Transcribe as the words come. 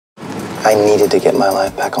I needed to get my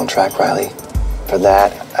life back on track, Riley. For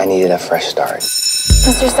that, I needed a fresh start.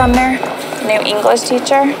 Mr. Sumner, new English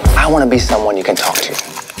teacher. I want to be someone you can talk to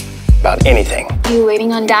about anything. Are you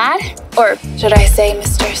waiting on Dad? Or should I say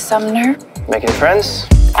Mr. Sumner? Making friends?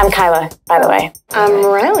 I'm Kyla, by the way. I'm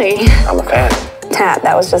Riley. I'm a fan.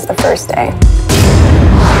 That was just the first day.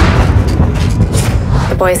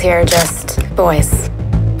 The boys here are just boys.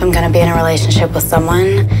 If I'm gonna be in a relationship with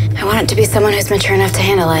someone, I want it to be someone who's mature enough to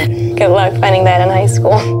handle it. Good luck finding that in high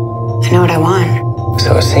school. I know what I want.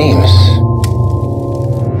 So it seems.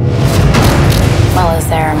 Well, is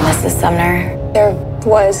there a Mrs. Sumner? There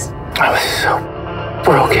was. I was so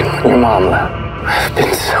broken when your mom left. I've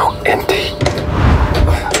been so empty.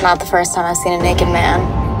 It's not the first time I've seen a naked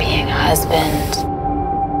man. Being a husband,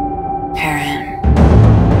 parent,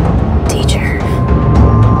 teacher.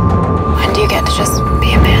 When do you get to just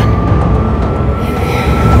be a man?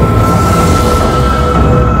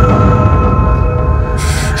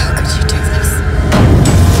 How could you do this?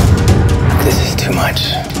 This is too much.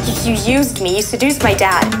 You used me. You seduced my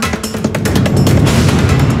dad.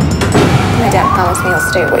 My dad promised me he'll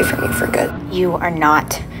stay away from you for good. You are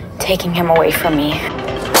not taking him away from me.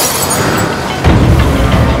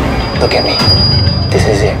 Look at me. This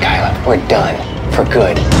is it, Kyla. We're done. For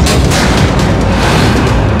good.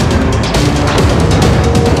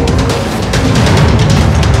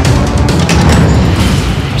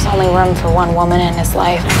 There's only room for one woman in his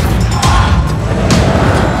life.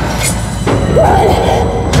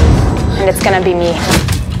 And it's gonna be me.